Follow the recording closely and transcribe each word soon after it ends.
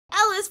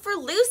is for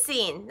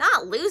leucine,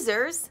 not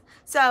losers.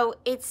 So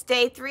it's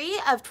day 3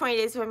 of 20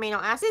 days of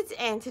amino acids,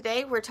 and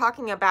today we're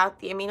talking about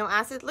the amino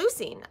acid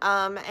leucine.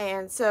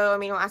 And so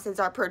amino acids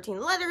are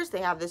protein letters.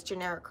 They have this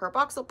generic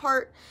carboxyl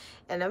part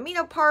and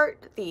amino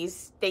part.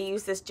 They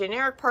use this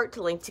generic part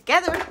to link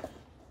together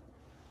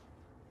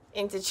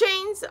into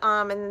chains,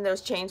 and then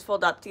those chains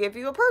fold up to give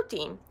you a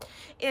protein.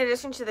 In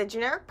addition to the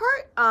generic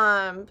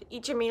part,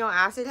 each amino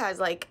acid has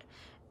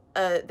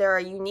there are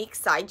unique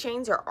side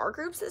chains or R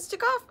groups that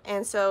stick off,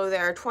 and so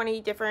there are 20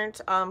 different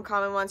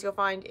common ones you'll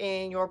find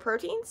in your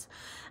proteins,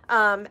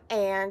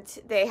 and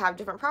they have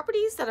different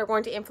properties that are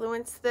going to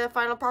influence the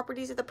final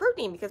properties of the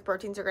protein, because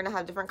proteins are going to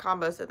have different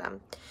combos of them.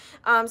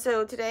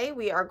 So today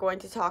we are going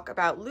to talk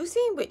about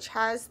leucine, which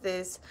has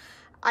this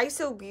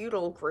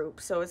isobutyl group.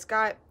 So it's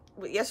got,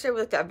 yesterday we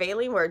looked at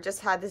valine, where it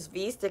just had this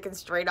V sticking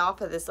straight off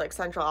of this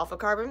central alpha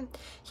carbon.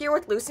 Here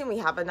with leucine, we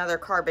have another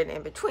carbon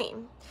in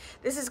between.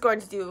 This is going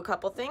to do a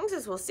couple things,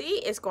 as we'll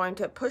see. It's going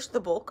to push the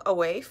bulk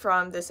away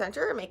from the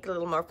center and make it a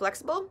little more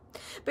flexible.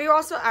 But you're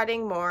also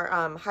adding more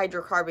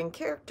hydrocarbon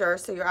character,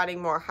 so you're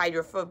adding more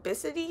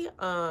hydrophobicity.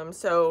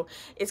 So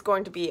it's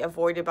going to be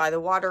avoided by the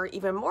water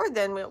even more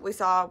than what we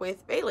saw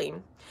with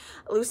valine.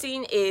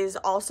 Leucine is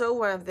also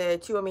one of the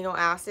 2 amino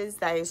acids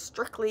that is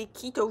strictly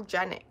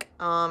ketogenic,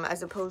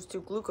 as opposed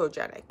to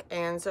glucogenic.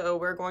 And so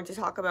we're going to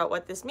talk about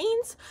what this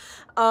means.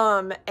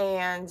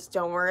 And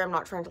don't worry, I'm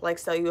not trying to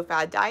sell you a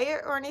fad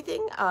diet or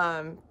anything.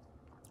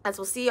 As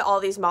we'll see, all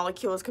these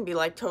molecules can be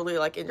totally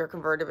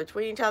interconverted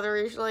between each other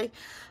usually.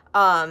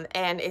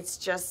 And it's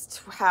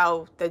just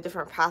how the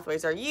different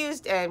pathways are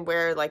used, and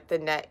where the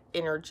net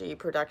energy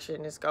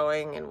production is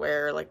going, and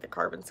where the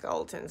carbon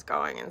skeleton is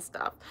going and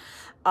stuff.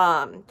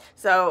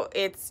 So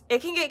it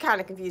can get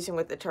kind of confusing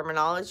with the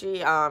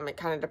terminology. It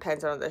kind of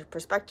depends on the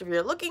perspective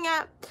you're looking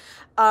at.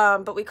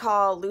 But we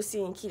call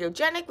leucine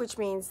ketogenic, which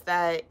means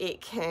that it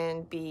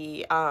can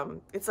be,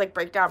 it's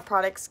breakdown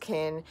products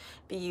can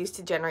be used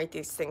to generate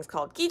these things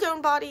called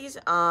ketone bodies,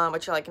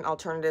 which are an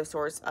alternative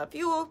source of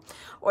fuel,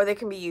 or they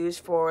can be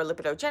used for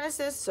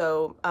lipidogenesis.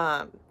 So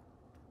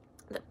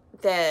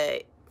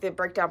the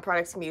breakdown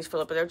products can be used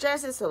for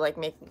lipidogenesis, so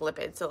making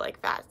lipids, so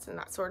fats and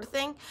that sort of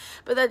thing.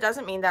 But that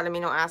doesn't mean that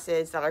amino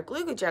acids that are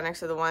glucogenic,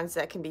 so the ones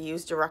that can be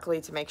used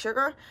directly to make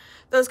sugar,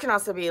 those can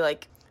also be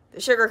the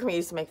sugar can be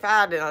used to make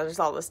fat, and there's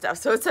all this stuff.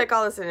 So it's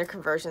all this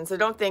interconversion. So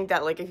don't think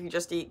that if you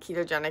just eat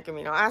ketogenic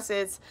amino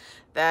acids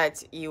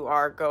that you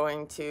are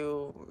going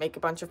to make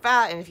a bunch of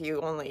fat, and if you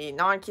only eat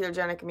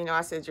non-ketogenic amino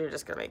acids, you're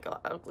just going to make a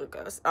lot of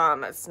glucose.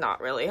 That's not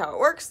really how it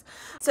works.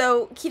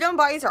 So ketone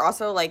bodies are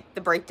also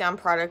the breakdown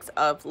products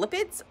of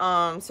lipids.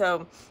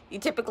 So you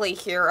typically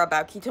hear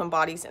about ketone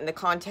bodies in the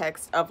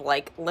context of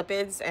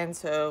lipids, and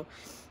so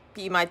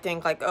you might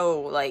think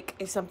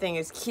if something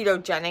is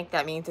ketogenic,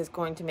 that means it's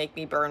going to make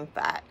me burn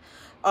fat.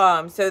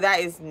 So that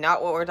is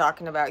not what we're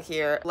talking about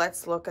here.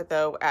 Let's look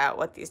at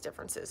what these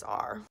differences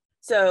are.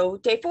 So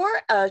day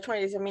 4,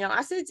 20 days of amino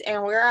acids,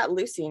 and we're at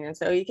leucine. And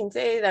so you can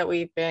say that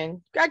we've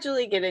been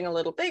gradually getting a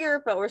little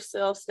bigger, but we're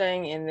still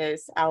staying in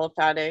this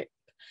aliphatic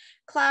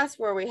class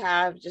where we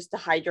have just a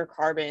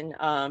hydrocarbon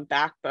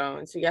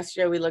backbone. So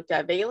yesterday we looked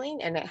at valine,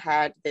 and it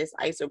had this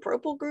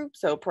isopropyl group.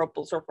 So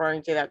propyl is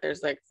referring to that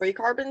there's 3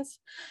 carbons.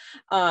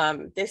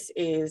 This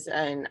is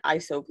an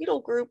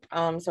isobutyl group,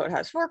 so it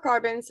has 4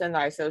 carbons, and the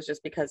iso is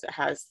just because it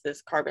has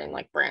this carbon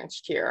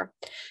branched here.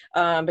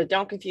 But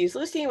don't confuse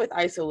leucine with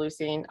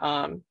isoleucine,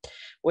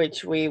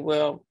 which we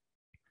will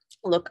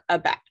look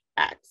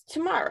at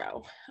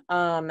tomorrow.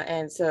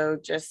 And so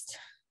just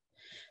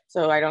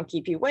so I don't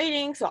keep you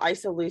waiting, so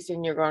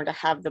isoleucine, you're going to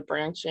have the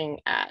branching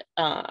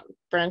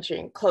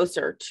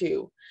closer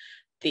to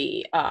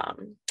the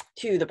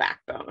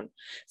backbone.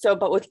 So,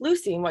 but with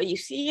leucine, what you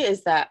see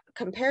is that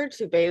compared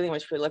to valine,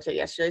 which we looked at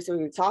yesterday, so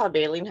we saw how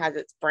valine has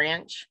its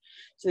branch.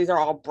 So these are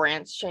all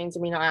branched chains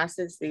amino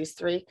acids, these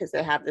 3, because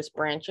they have this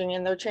branching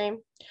in their chain.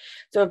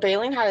 So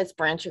valine had its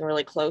branching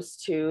really close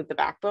to the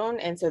backbone,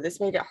 and so this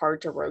made it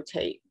hard to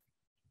rotate.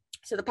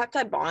 So the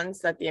peptide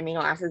bonds that the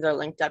amino acids are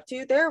linked up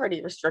to, they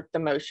already restrict the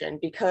motion,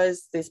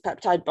 because this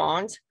peptide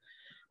bond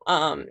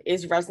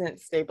is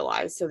resonance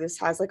stabilized. So this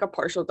has a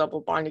partial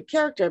double bonded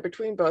character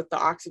between both the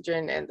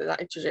oxygen and the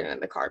nitrogen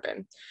and the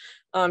carbon.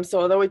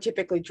 So although we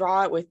typically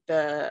draw it with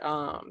the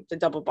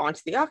double bond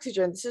to the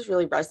oxygen, this is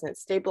really resonance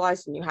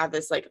stabilized, and you have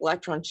this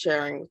electron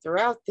sharing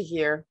throughout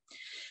here.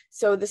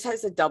 So this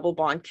has a double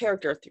bond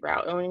character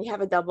throughout. And when you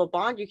have a double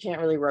bond, you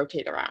can't really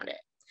rotate around it.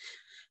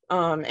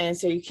 And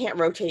so you can't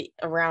rotate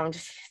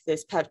around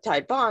this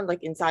peptide bond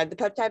inside the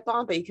peptide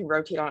bond, but you can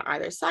rotate on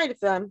either side of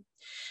them.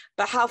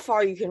 But how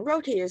far you can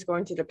rotate is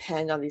going to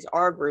depend on these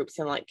R groups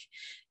and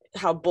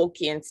how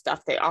bulky and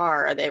stuff they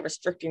are. Are they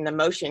restricting the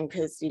motion,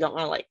 because you don't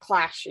want to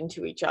clash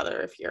into each other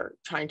if you're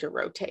trying to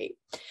rotate.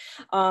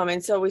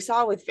 And so we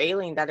saw with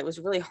valine that it was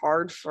really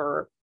hard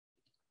for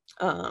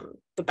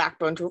the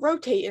backbone to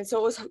rotate. And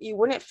so you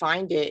wouldn't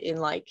find it in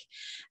like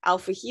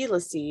alpha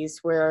helices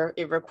where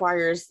it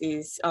requires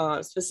these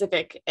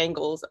specific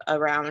angles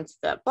around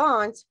that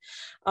bond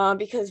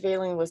because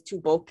valine was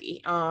too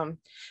bulky.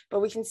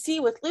 But we can see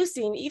with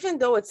leucine, even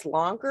though it's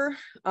longer,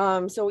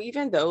 so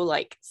even though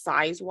like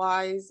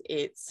size-wise,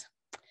 it's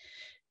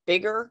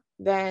bigger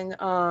than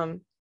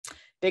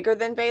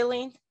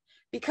valine,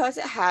 because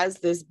it has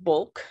this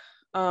bulk,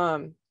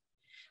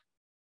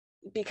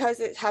 because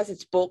it has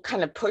its bulk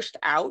kind of pushed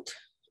out,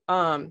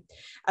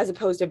 as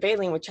opposed to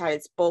valine, which had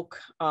its bulk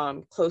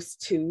close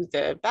to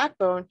the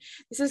backbone,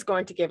 this is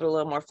going to give it a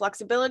little more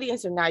flexibility. And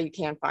so now you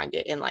can find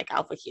it in like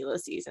alpha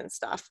helices and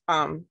stuff,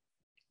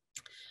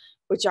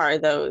 which are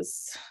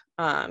those,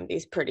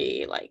 these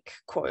pretty like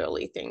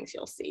coily things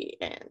you'll see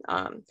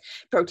in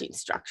protein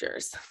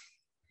structures.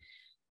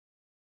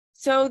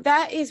 So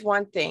that is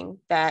one thing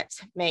that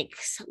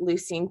makes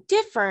leucine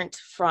different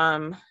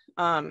from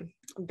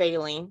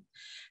valine.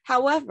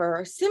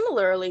 However,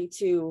 similarly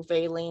to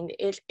valine,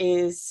 it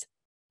is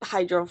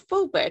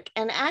hydrophobic,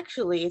 and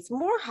actually it's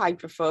more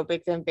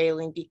hydrophobic than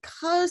valine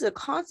because a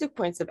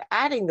consequence of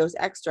adding those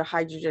extra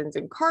hydrogens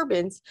and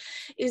carbons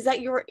is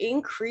that you're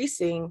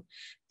increasing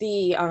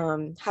the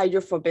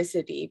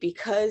hydrophobicity,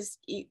 because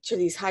each of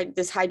these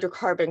this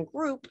hydrocarbon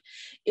group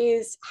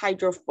is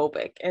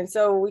hydrophobic. And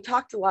so we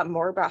talked a lot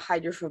more about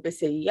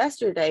hydrophobicity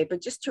yesterday,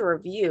 but just to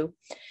review,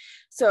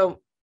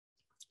 so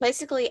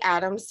basically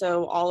atoms,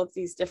 so all of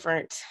these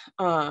different,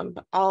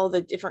 all the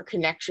different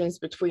connections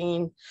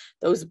between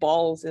those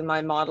balls in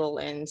my model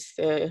and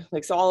the,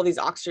 like, so all of these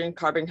oxygen,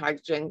 carbon,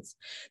 hydrogens,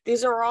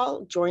 these are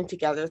all joined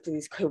together through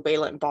these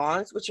covalent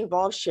bonds, which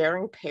involve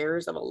sharing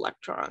pairs of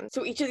electrons.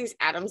 So each of these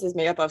atoms is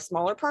made up of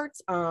smaller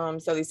parts,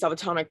 so these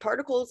subatomic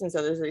particles, and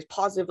so there's these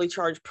positively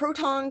charged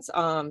protons,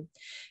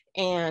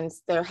 and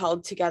they're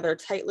held together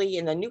tightly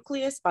in the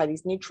nucleus by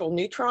these neutral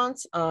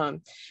neutrons. So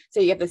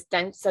you have this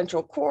dense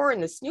central core in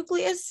this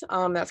nucleus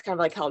that's kind of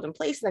like held in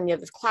place. And then you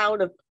have this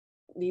cloud of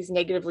these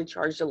negatively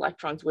charged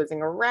electrons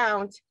whizzing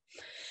around.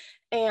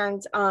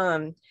 And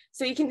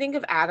so you can think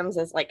of atoms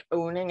as like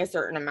owning a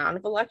certain amount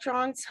of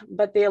electrons,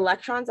 but the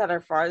electrons that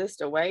are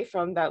farthest away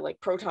from that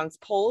like proton's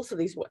pole, so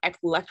these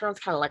electrons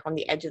kind of like on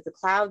the edge of the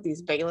cloud,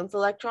 these valence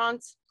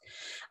electrons,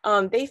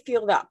 they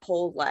feel that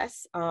pull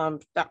less,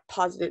 that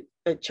positive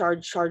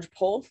charge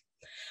pull.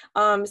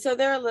 So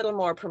they're a little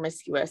more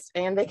promiscuous,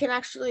 and they can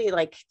actually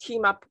like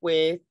team up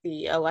with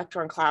the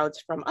electron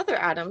clouds from other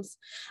atoms,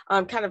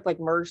 kind of like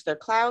merge their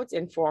clouds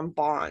and form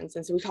bonds.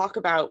 And so we talk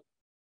about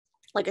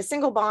like a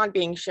single bond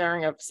being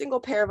sharing of a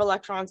single pair of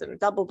electrons, and a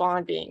double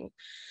bond being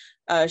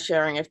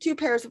sharing of two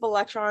pairs of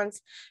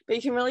electrons, but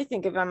you can really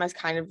think of them as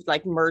kind of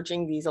like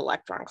merging these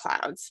electron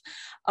clouds.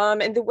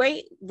 And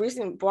the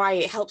reason why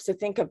it helps to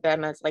think of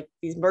them as like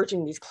these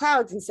merging these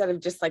clouds instead of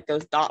just like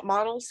those dot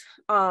models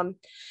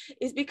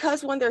is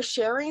because when they're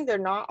sharing, they're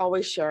not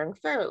always sharing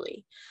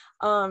fairly.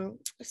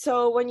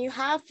 So when you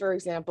have, for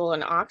example,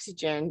 an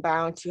oxygen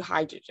bound to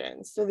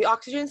hydrogen, so the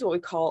oxygen is what we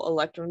call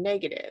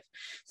electronegative.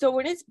 So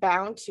when it's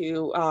bound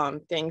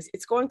to things,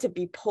 it's going to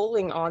be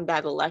pulling on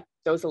that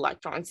those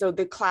electrons. So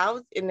the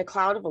cloud, in the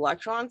cloud of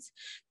electrons,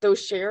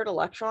 those shared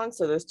electrons,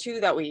 so those two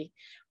that we,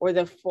 or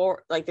the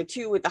four, like the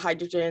two with the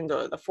hydrogen,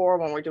 or the four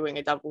when we're doing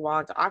a double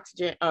bond to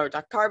oxygen or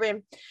to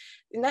carbon,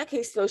 in that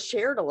case, those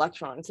shared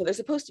electrons, so they're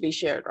supposed to be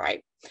shared,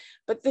 right?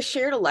 But the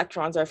shared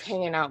electrons are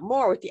hanging out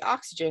more with the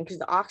oxygen because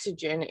the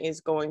oxygen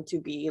is going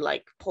to be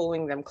like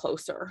pulling them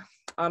closer.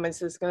 And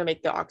so it's going to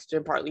make the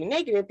oxygen partly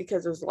negative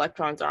because those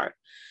electrons are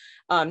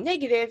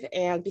negative,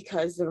 and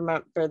because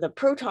the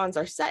protons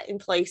are set in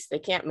place, they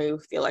can't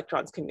move. The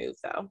electrons can move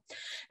though.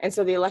 And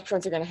so the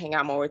electrons are going to hang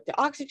out more with the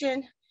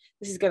oxygen.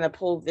 This is going to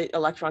pull the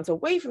electrons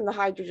away from the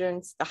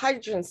hydrogens. The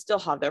hydrogens still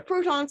have their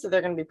protons, so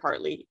they're going to be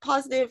partly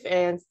positive,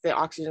 and the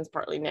oxygen's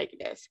partly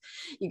negative.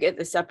 You get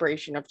the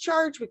separation of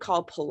charge we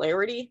call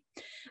polarity.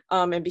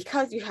 And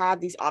because you have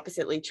these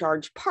oppositely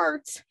charged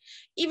parts,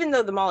 even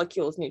though the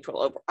molecule is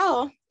neutral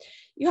overall,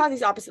 you have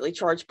these oppositely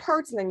charged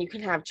parts, and then you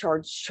can have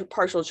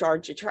partial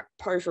charge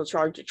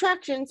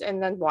attractions,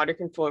 and then water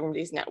can form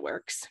these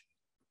networks.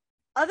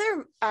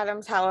 Other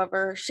atoms,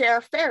 however,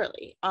 share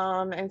fairly.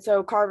 And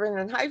so carbon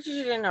and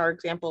hydrogen are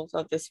examples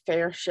of this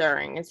fair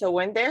sharing. And so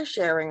when they're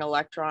sharing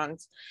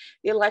electrons,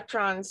 the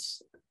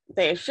electrons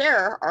they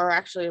share are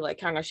actually like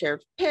kind of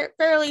shared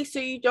fairly, so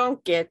you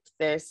don't get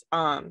this,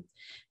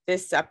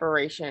 this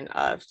separation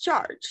of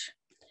charge.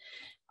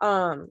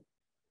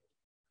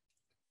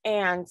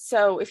 And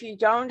so if you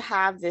don't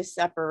have this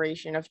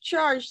separation of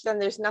charge, then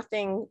there's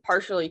nothing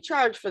partially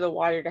charged for the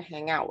water to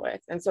hang out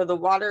with. And so the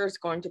water is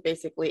going to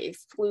basically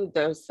exclude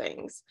those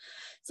things.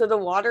 So the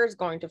water is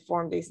going to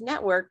form these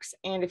networks.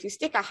 And if you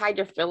stick a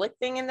hydrophilic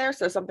thing in there,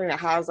 so something that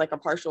has like a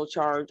partial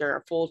charge or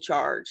a full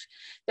charge,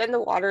 then the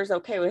water is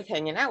okay with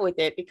hanging out with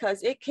it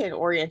because it can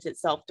orient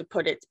itself to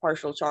put its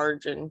partial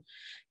charge and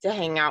to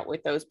hang out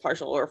with those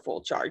partial or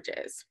full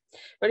charges.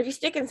 But if you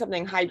stick in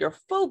something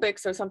hydrophobic,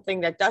 so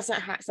something that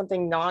doesn't have,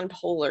 something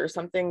non-polar,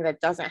 something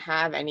that doesn't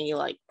have any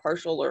like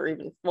partial or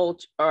even full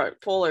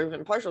or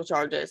even partial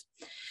charges,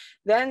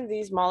 Then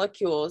these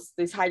molecules,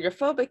 these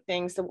hydrophobic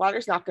things, the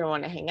water's not going to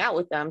want to hang out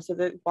with them. So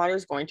the water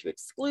is going to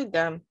exclude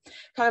them,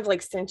 kind of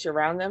like cinch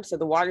around them. So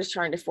the water's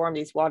trying to form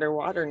these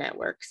water-water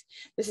networks.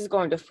 This is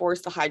going to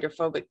force the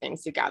hydrophobic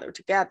things to gather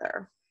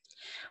together.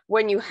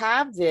 When you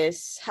have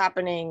this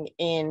happening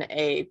in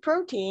a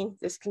protein,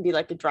 this can be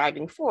like a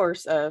driving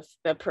force of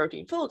the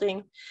protein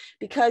folding,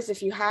 because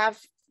if you have,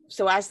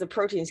 so as the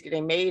protein is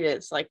getting made,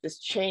 it's like this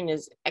chain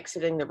is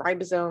exiting the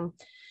ribosome.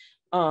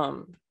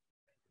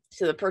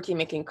 So the protein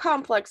making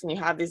complex, and you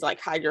have these like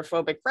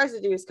hydrophobic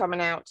residues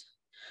coming out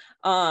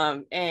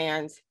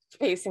and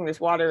facing this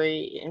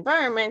watery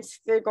environment,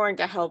 they're going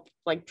to help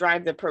like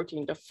drive the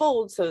protein to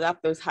fold so that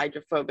those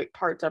hydrophobic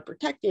parts are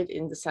protected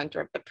in the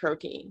center of the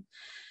protein.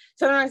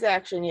 Sometimes they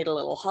actually need a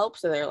little help.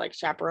 So they're like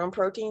chaperone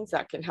proteins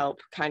that can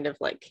help kind of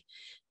like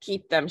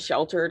keep them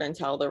sheltered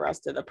until the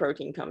rest of the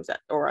protein comes out,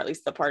 or at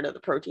least the part of the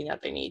protein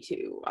that they need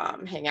to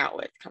hang out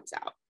with comes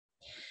out.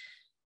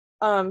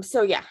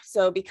 So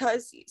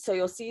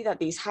you'll see that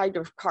these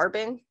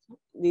hydrocarbon,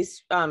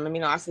 these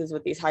amino acids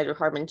with these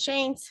hydrocarbon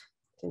chains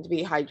tend to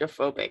be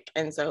hydrophobic.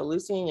 And so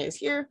leucine is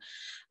here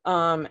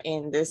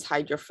in this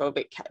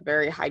hydrophobic,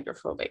 very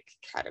hydrophobic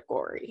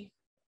category,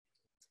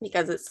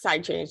 because its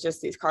side chain is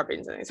just these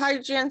carbons and these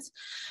hydrogens,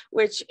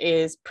 which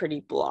is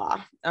pretty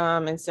blah.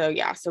 So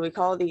we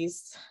call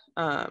these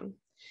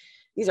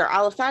are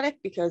aliphatic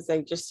because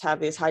they just have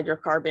these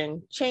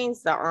hydrocarbon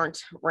chains that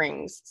aren't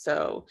rings.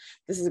 So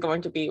this is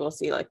going to be, we'll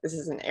see, like this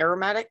is an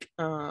aromatic.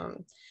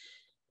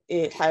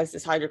 It has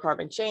this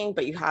hydrocarbon chain,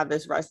 but you have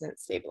this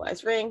resonance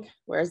stabilized ring,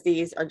 whereas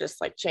these are just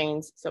like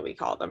chains. So we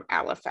call them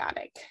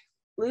aliphatic.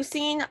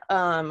 Leucine,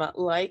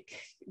 like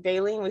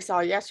valine we saw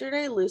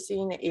yesterday,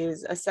 leucine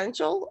is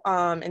essential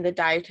in the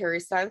dietary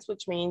sense,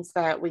 which means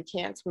that we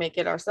can't make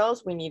it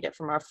ourselves. We need it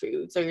from our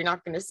food. So you're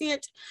not going to see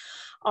it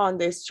on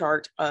this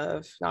chart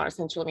of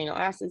non-essential amino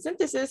acid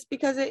synthesis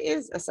because it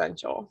is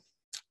essential.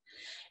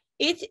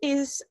 It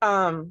is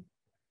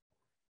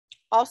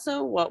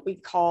also what we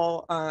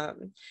call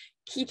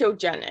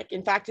ketogenic.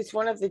 In fact, it's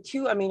one of the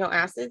two amino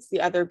acids,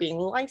 the other being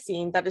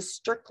lysine, that is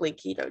strictly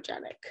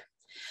ketogenic.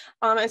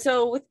 And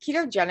so with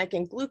ketogenic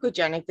and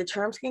glucogenic, the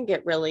terms can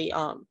get really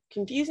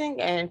confusing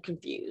and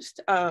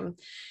confused.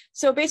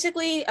 So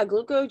basically a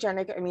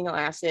glucogenic amino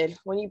acid,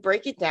 when you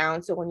break it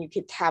down, so when you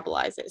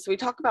catabolize it, so we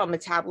talk about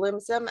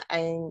metabolism,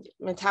 and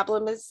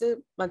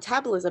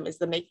metabolism is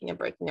the making and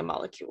breaking of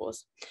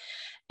molecules.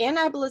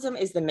 Anabolism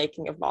is the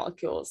making of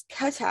molecules.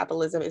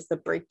 Catabolism is the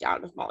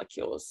breakdown of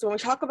molecules. So when we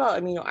talk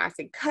about amino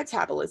acid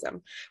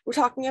catabolism, we're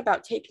talking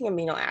about taking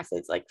amino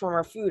acids like from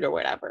our food or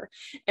whatever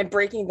and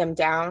breaking them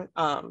down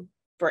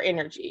for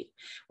energy.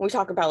 When we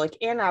talk about like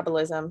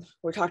anabolism,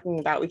 we're talking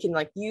about we can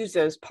like use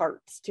those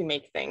parts to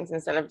make things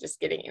instead of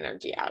just getting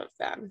energy out of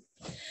them.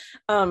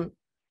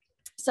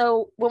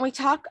 So when we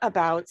talk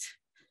about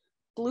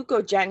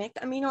glucogenic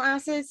amino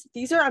acids,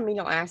 these are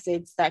amino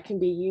acids that can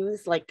be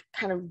used like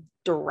kind of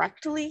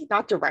directly,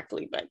 not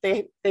directly, but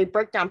they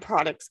break down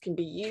products, can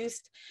be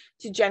used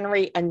to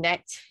generate a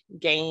net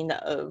gain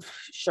of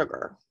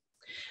sugar.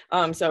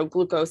 So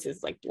glucose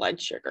is like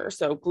blood sugar.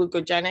 So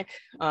glucogenic,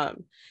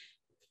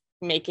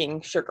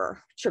 making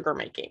sugar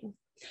making.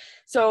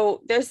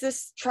 So there's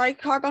this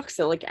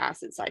tricarboxylic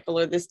acid cycle,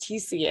 or this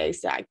TCA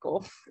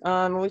cycle.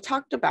 We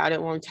talked about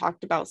it when we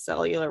talked about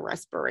cellular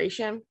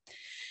respiration,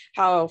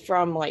 how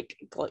from like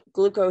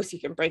glucose, you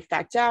can break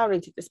that down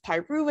into this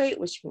pyruvate,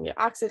 which can get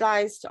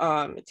oxidized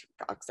into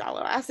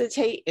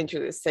oxaloacetate, into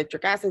the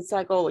citric acid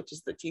cycle, which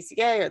is the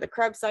TCA or the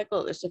Krebs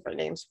cycle. There's different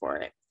names for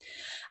it.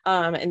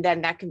 And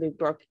then that can be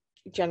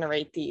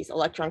generate these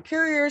electron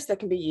carriers that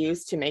can be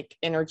used to make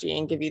energy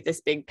and give you this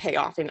big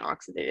payoff in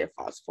oxidative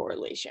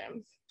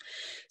phosphorylation.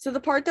 So the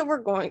part that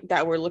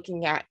we're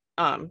looking at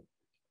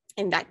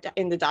in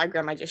the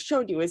diagram I just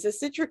showed you is the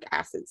citric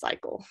acid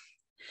cycle.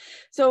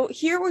 So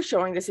here we're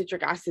showing the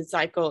citric acid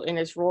cycle in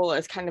its role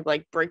as kind of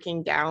like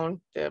breaking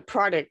down the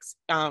products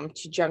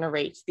to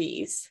generate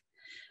these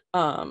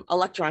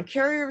electron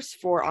carriers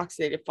for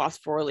oxidative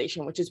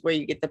phosphorylation, which is where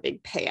you get the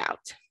big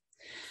payout.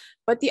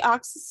 But the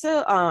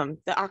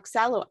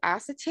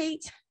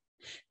oxaloacetate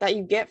that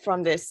you get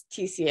from this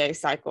TCA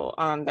cycle,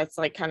 that's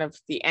like kind of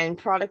the end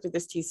product of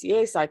this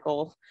TCA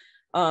cycle,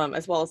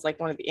 as well as like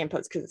one of the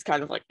inputs, because it's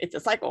kind of like, it's a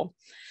cycle.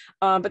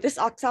 But this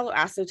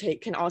oxaloacetate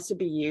can also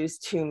be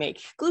used to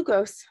make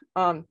glucose.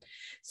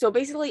 So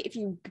basically, if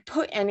you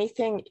put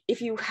anything,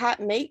 if you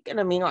make an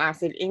amino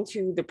acid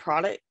into the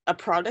product, a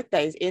product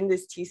that is in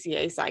this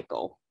TCA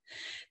cycle,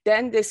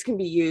 then this can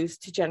be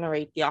used to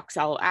generate the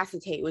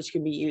oxaloacetate, which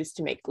can be used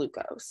to make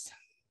glucose.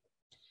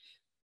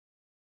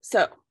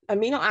 So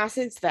amino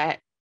acids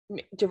that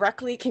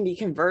directly can be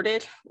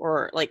converted,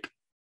 or like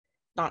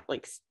not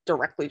like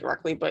directly,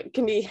 but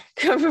can be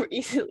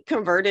easily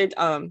converted.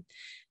 So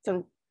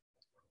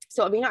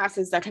amino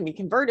acids that can be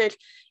converted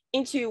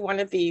into one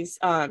of these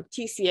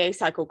TCA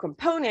cycle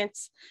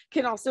components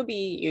can also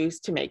be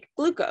used to make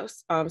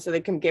glucose. So they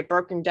can get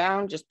broken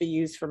down, just be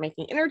used for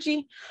making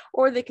energy,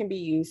 or they can be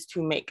used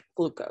to make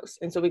glucose.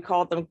 And so we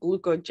call them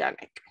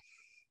glucogenic.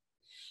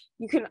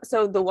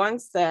 So the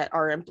ones that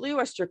are in blue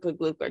are strictly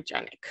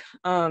glucogenic.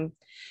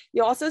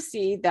 You'll also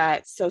see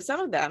that, so some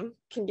of them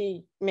can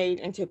be made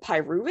into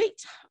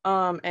pyruvate.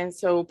 And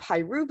so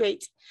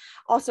pyruvate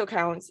also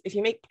counts. If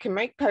you can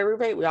make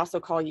pyruvate, we also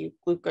call you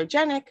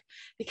glucogenic,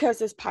 because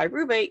this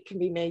pyruvate can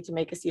be made to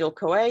make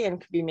acetyl-coA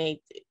and can be made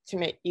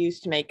to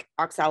used to make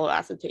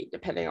oxaloacetate,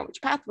 depending on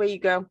which pathway you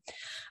go.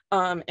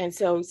 And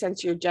so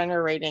since you're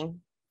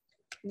generating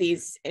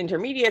these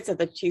intermediates at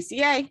the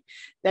TCA,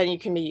 then you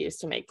can be used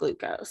to make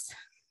glucose.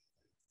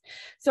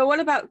 So what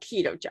about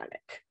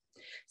ketogenic?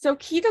 So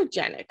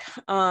ketogenic,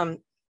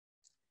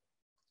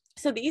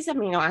 so these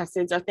amino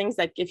acids are things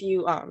that give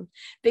you,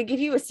 they give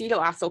you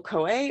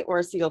acetyl-coA or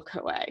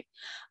acetyl-CoA.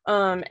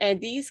 And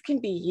these can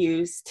be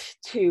used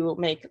to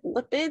make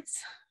lipids,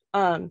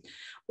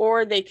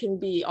 or they can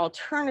be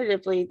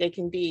alternatively, they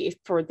can be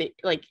for the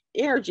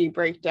energy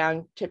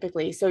breakdown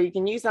typically. So you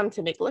can use them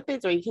to make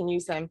lipids, or you can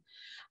use them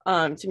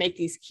to make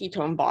these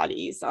ketone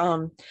bodies.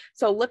 So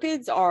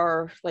lipids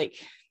are like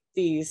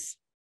these,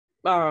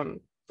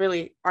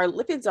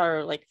 lipids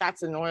are like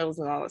fats and oils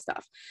and all this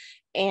stuff.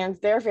 And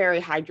they're very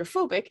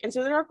hydrophobic. And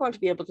so they're not going to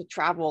be able to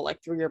travel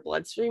like through your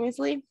bloodstream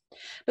easily,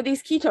 but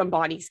these ketone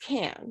bodies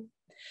can.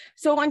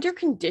 So under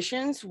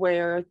conditions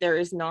where there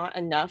is not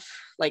enough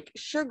like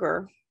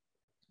sugar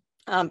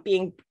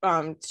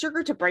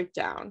sugar to break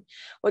down,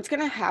 what's going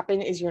to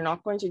happen is you're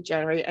not going to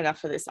generate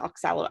enough of this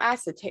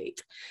oxaloacetate.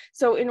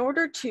 So in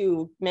order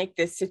to make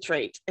this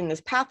citrate in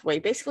this pathway,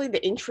 basically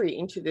the entry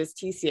into this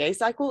TCA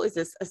cycle is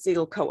this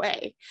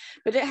acetyl-CoA,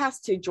 but it has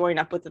to join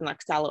up with an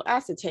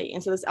oxaloacetate.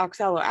 And so this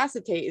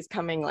oxaloacetate is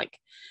coming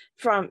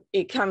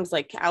it comes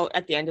out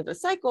at the end of the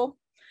cycle,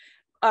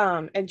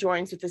 and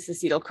joins with this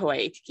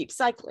acetyl-CoA to keep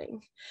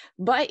cycling.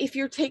 But if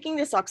you're taking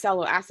this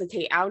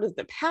oxaloacetate out of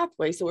the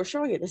pathway, so we're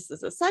showing you this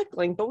is a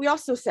cycling, but we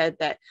also said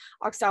that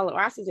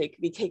oxaloacetate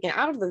could be taken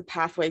out of the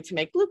pathway to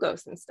make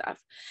glucose and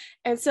stuff.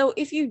 And so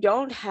if you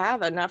don't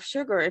have enough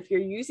sugar, if you're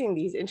using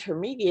these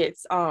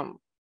intermediates,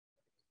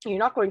 you're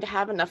not going to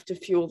have enough to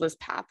fuel this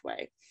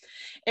pathway.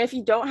 And if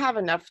you don't have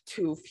enough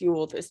to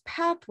fuel this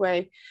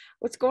pathway,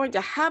 what's going to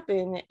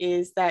happen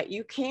is that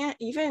you can't,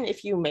 even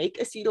if you make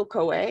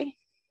acetyl-CoA,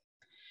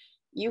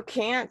 you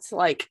can't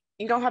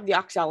you don't have the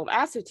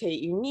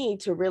oxaloacetate you need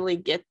to really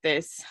get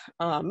this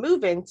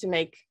moving to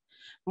make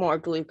more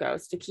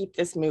glucose to keep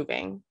this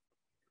moving.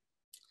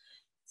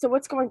 So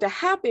what's going to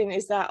happen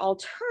is that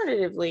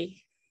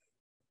alternatively,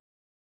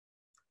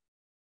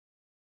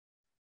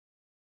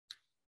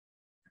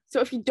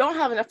 so if you don't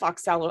have enough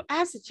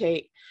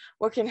oxaloacetate,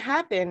 what can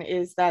happen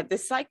is that the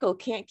cycle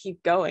can't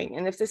keep going.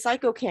 And if the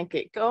cycle can't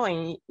get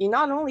going,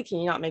 not only can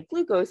you not make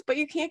glucose, but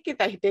you can't get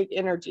that big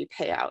energy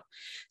payout.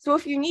 So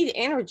if you need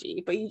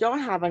energy, but you don't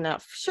have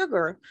enough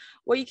sugar,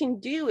 what you can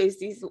do is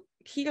these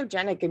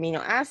ketogenic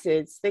amino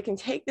acids, they can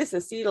take this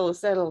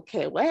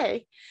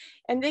acetyl-CoA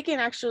and they can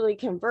actually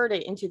convert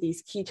it into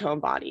these ketone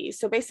bodies.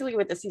 So basically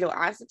with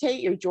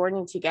acetoacetate, you're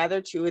joining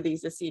together two of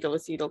these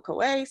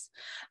acetyl-CoAs,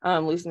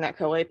 losing that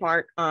CoA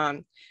part.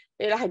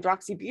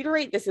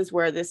 Beta-hydroxybutyrate, this is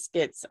where this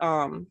gets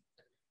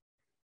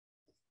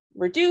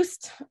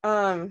reduced.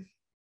 So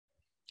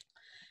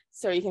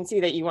you can see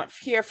that you went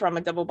here from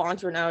a double bond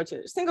to an O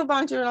to a single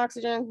bond to an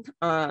oxygen.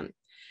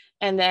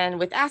 And then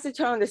with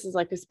acetone, this is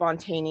like a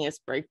spontaneous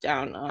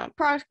breakdown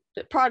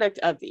product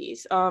of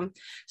these.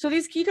 So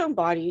these ketone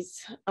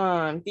bodies,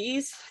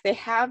 they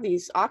have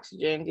these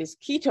oxygen, this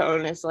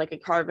ketone is like a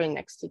carbon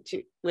next to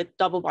two with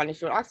double bonding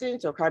to an oxygen,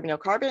 so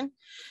carbon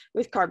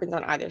with carbons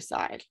on either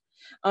side.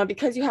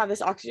 Because you have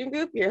this oxygen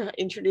group, you're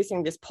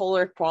introducing this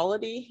polar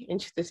quality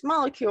into this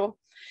molecule.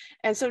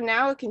 And so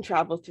now it can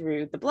travel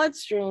through the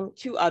bloodstream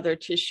to other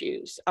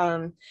tissues.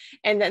 And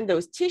then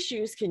those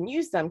tissues can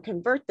use them,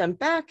 convert them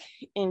back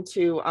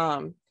into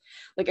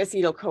like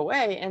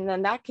acetyl-CoA, and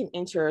then that can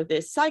enter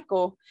this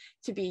cycle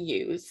to be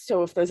used.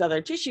 So if those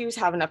other tissues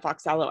have enough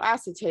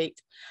oxaloacetate,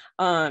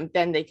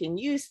 then they can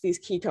use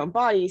these ketone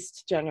bodies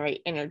to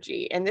generate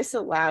energy. And this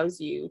allows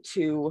you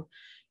to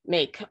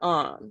make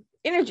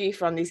energy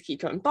from these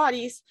ketone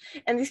bodies.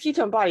 And these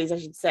ketone bodies, I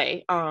should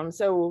say,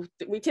 so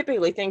we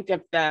typically think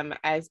of them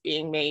as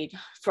being made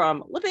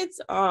from lipids,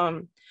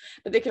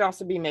 but they can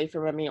also be made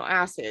from amino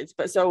acids.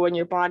 But so when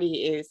your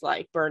body is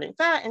like burning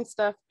fat and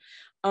stuff,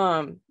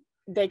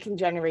 they can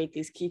generate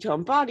these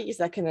ketone bodies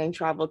that can then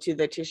travel to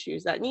the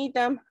tissues that need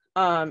them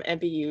and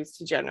be used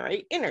to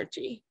generate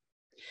energy.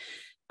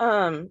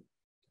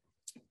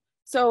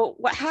 So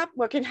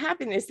what can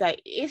happen is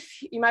that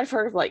if you might have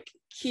heard of like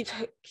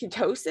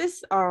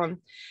ketosis,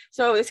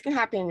 so this can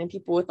happen in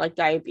people with like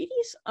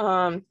diabetes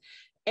or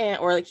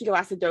like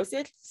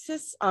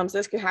ketoacidosis. So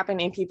this can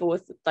happen in people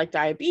with like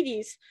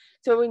diabetes.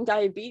 So in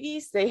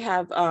diabetes, they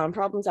have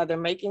problems either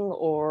making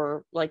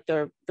or like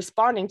they're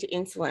responding to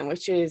insulin,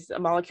 which is a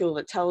molecule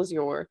that tells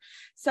your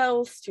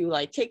cells to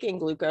like take in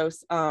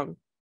glucose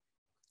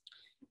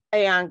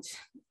and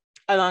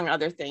among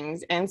other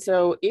things. And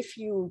so if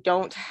you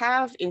don't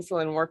have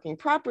insulin working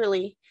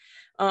properly,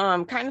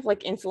 kind of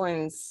like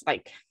insulin's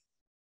like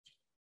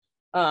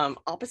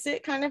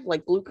opposite, kind of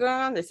like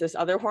glucagon. This is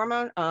other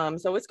hormone.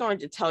 So it's going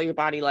to tell your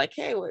body like,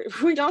 hey,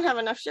 we don't have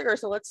enough sugar,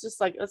 so let's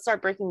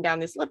start breaking down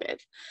this lipid.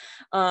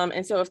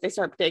 And so if they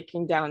start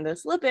breaking down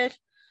this lipid,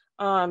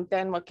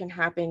 then what can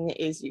happen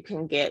is you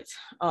can get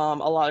a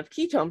lot of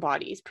ketone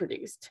bodies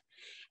produced.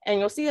 And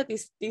you'll see that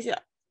these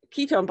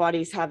ketone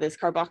bodies have this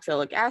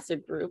carboxylic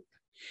acid group.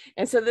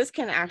 And so this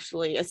can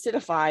actually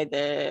acidify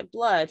the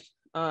blood,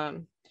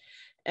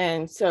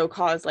 and so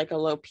cause like a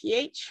low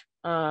pH.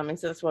 And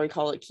so that's why we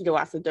call it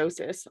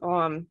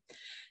ketoacidosis.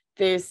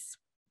 This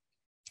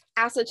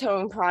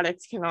acetone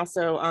products can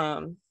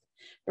also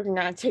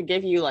to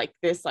give you like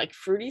this like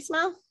fruity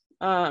smell.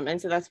 And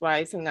so that's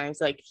why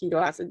sometimes like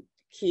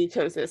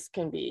ketosis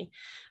can be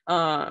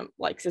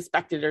like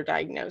suspected or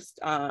diagnosed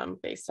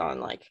based on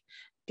like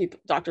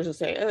doctors will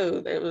say,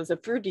 oh, there was a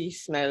fruity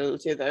smell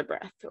to the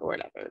breath or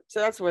whatever. So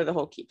that's where the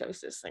whole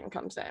ketosis thing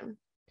comes in.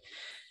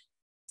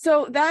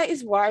 So that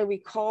is why we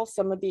call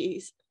some of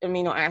these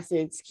amino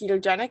acids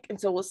ketogenic. And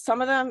so some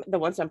of them, the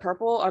ones in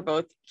purple, are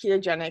both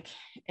ketogenic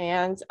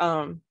and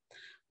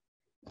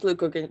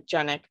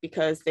glucogenic,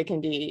 because they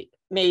can be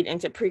made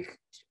into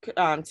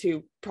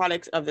to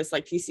products of this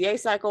like TCA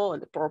cycle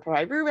and the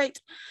beta-hydroxybutyrate,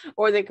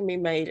 or they can be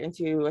made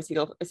into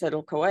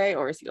acetyl-coA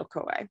or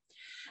acetyl-coA.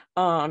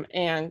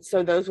 And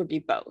so those would be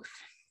both.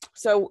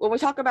 So when we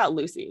talk about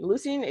leucine,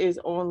 leucine is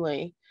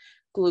only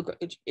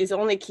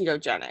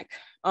ketogenic.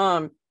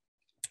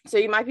 So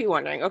you might be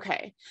wondering,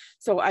 okay,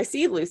 so I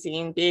see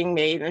leucine being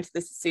made into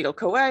this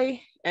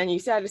acetyl-CoA, and you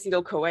said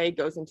acetyl-CoA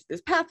goes into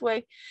this pathway,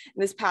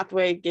 and this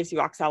pathway gives you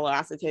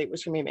oxaloacetate,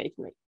 which can be made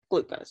from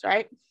glucose,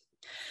 right?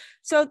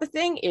 So the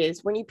thing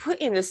is, when you put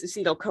in this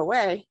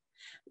acetyl-CoA,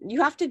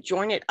 you have to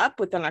join it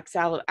up with an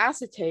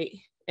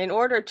oxaloacetate in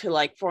order to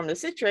like form the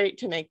citrate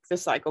to make the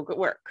cycle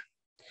work.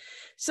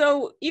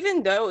 So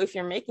even though if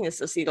you're making this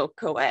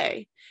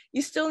acetyl-CoA,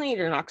 you still need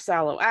an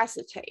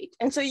oxaloacetate.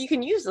 And so you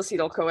can use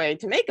acetyl-CoA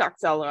to make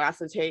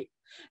oxaloacetate,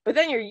 but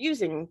then you're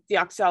using the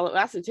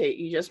oxaloacetate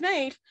you just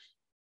made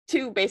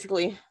to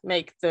basically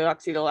make the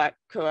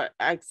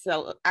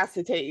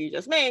acetate you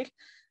just made.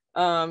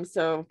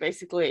 So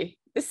basically,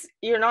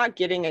 you're not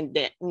getting a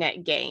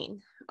net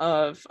gain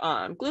of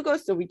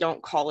glucose, so we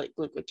don't call it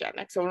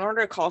glucogenic. So in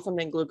order to call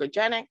something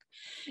glucogenic,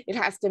 it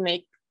has to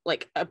make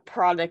like a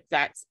product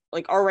that's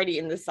like already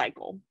in the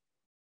cycle.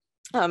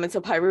 And so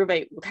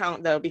pyruvate will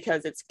count though,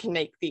 because it can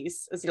make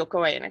these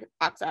acetyl-CoA and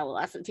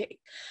oxaloacetate.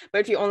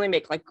 But if you only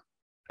make like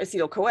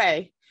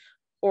acetyl-CoA,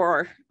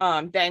 or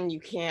then you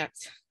can't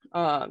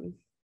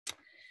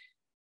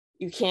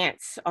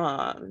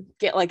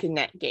get like a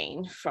net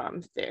gain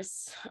from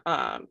this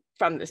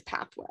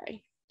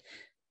pathway.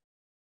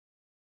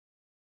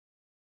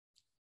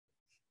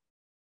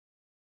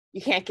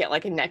 You can't get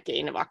like a net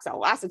gain of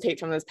oxaloacetate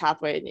from this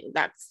pathway.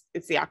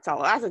 It's the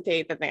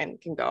oxaloacetate that then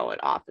can go it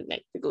off and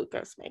make the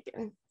glucose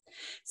making.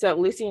 So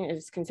leucine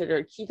is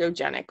considered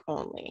ketogenic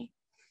only.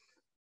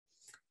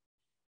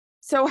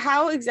 So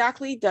how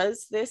exactly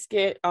does this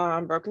get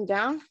broken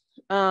down?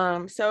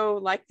 So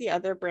like the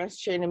other branched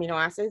chain amino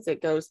acids,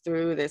 it goes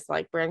through this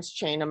like branched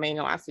chain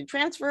amino acid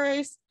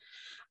transferase,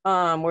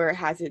 where it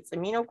has its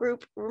amino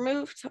group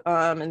removed,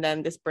 and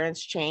then this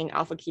branched chain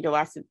alpha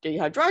ketoacid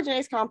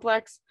dehydrogenase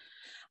complex.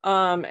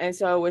 And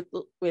so with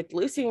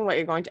leucine, what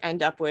you're going to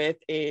end up with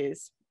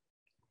is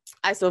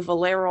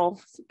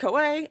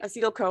isovalyl-CoA,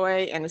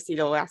 acetyl-CoA, and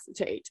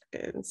acetoacetate.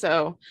 And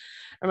so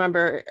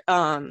remember,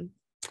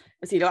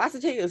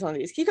 acetoacetate is one of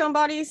these ketone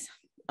bodies.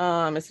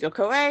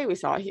 Acetyl-CoA, we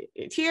saw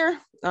it here.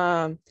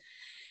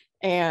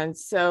 And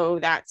so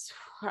that's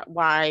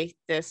why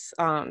these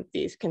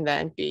can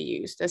then be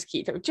used as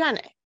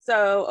ketogenic.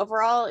 So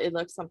overall, it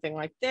looks something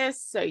like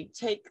this. So you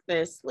take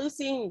this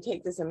leucine, you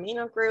take this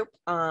amino group.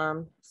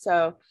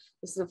 So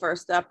this is the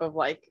first step of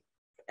like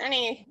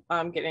any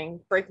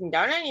breaking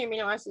down any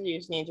amino acid. You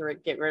just need to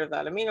get rid of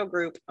that amino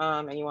group,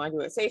 and you want to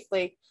do it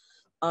safely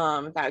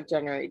without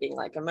generating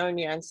like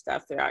ammonia and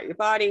stuff throughout your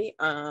body.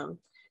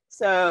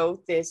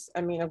 So this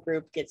amino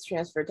group gets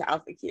transferred to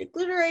alpha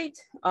ketoglutarate,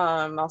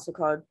 also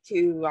called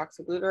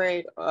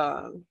 2-oxyglutarate.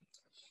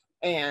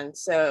 And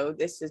so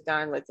this is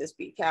done with this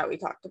BCAT we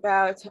talked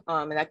about,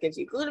 and that gives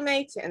you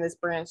glutamate and this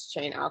branched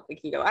chain alpha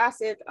keto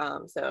acid.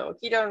 So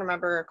ketone,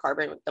 remember, a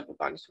carbon with double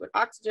bonds with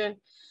oxygen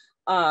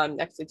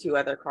next to 2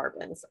 other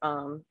carbons.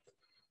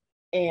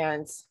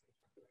 And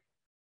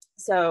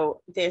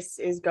so this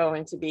is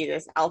going to be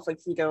this alpha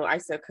keto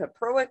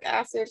isocaproic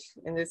acid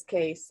in this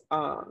case.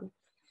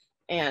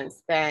 And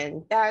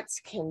then that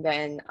can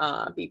then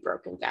be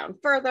broken down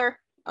further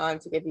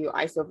to give you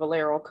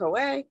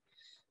isovalyl-CoA.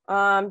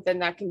 Then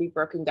that can be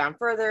broken down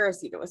further,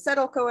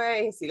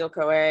 acetoacetyl-CoA,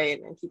 acetyl-CoA,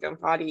 and then ketone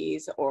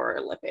bodies or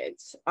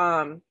lipids.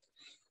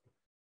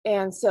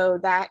 And so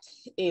that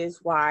is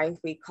why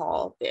we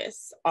call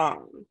this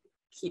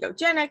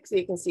ketogenic. So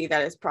you can see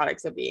that its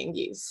products are being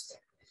used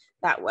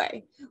that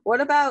way.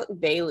 What about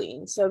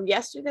valine? So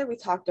yesterday we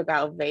talked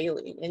about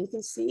valine, and you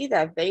can see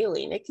that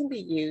valine, it can be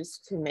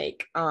used to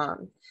make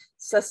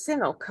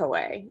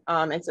succinyl-CoA,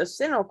 and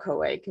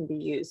succinyl-CoA can be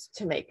used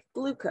to make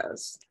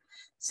glucose.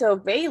 So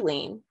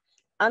valine,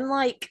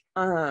 unlike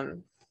leucine,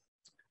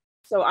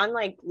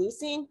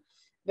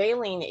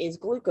 valine is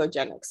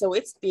glucogenic. So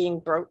its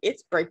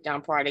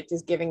breakdown product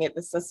is giving it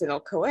the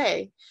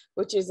acetyl-coA,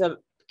 which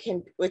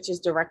is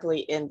directly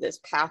in this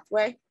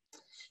pathway.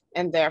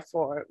 And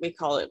therefore we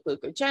call it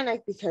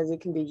glucogenic because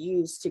it can be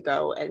used to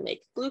go and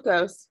make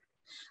glucose.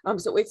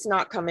 So it's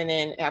not coming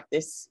in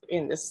this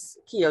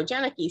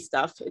ketogenic-y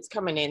stuff. It's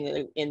coming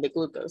in the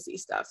glucose-y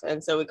stuff,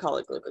 and so we call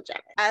it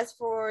glucogenic. As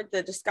for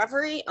the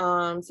discovery,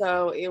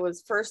 so it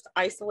was first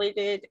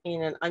isolated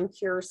in an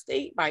uncured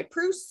state by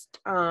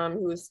Proust,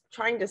 who was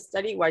trying to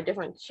study why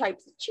different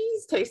types of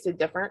cheese tasted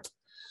different.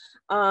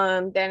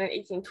 Then in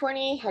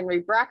 1820,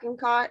 Henry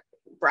Brackenott,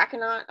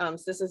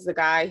 so this is the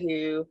guy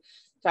who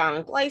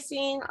found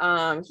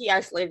glycine. He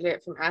isolated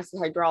it from acid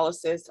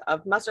hydrolysis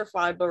of muscle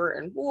fiber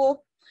and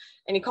wool.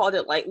 And he called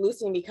it light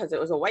leucine because it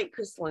was a white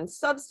crystalline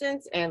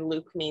substance, and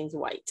leuc means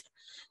white.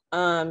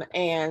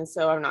 And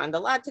so I'm not in the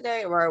lab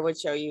today, or I would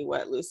show you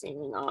what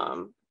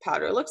leucine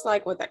powder looks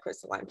like, what that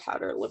crystalline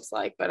powder looks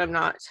like, but I'm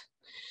not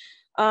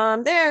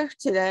there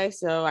today,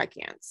 so I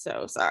can't.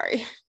 So sorry.